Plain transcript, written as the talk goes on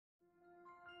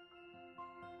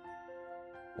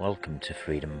Welcome to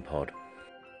Freedom Pod.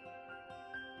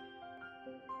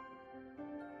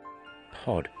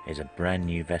 Pod is a brand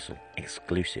new vessel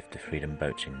exclusive to Freedom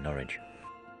Boats in Norwich.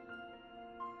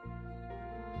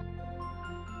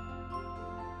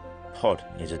 Pod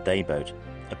is a day boat,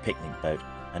 a picnic boat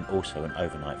and also an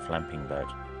overnight flamping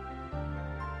boat.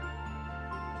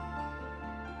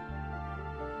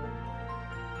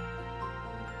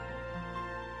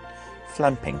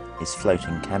 Flamping is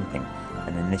floating camping,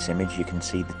 and in this image you can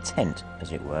see the tent,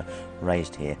 as it were,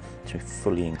 raised here to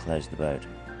fully enclose the boat.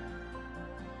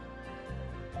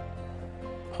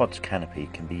 Pod's canopy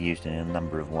can be used in a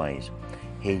number of ways.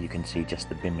 Here you can see just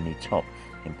the bimini top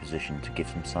in position to give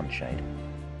some sunshade.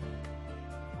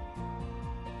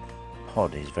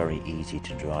 Pod is very easy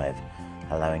to drive,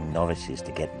 allowing novices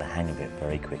to get the hang of it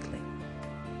very quickly.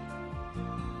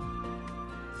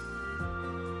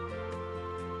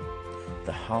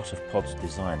 The heart of Pod's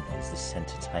design is the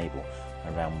centre table,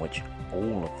 around which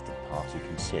all of the party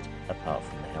can sit apart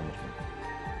from the helmsman.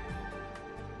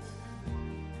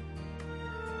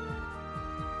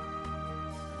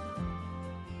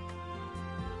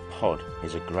 Pod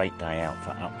is a great day out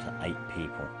for up to 8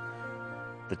 people.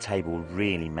 The table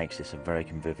really makes this a very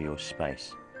convivial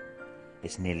space.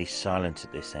 It's nearly silent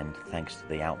at this end thanks to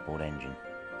the outboard engine.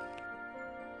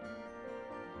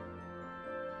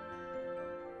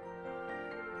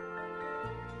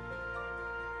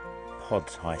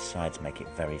 Pod's high sides make it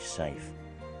very safe.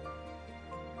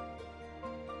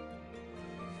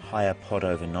 Hire Pod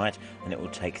overnight and it will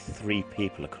take 3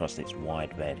 people across its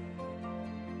wide bed.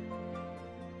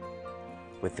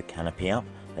 With the canopy up,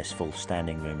 there's full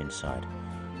standing room inside.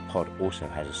 Pod also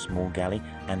has a small galley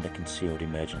and a concealed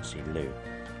emergency loo.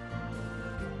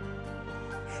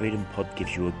 Freedom Pod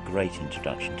gives you a great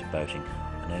introduction to boating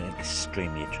at an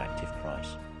extremely attractive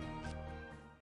price.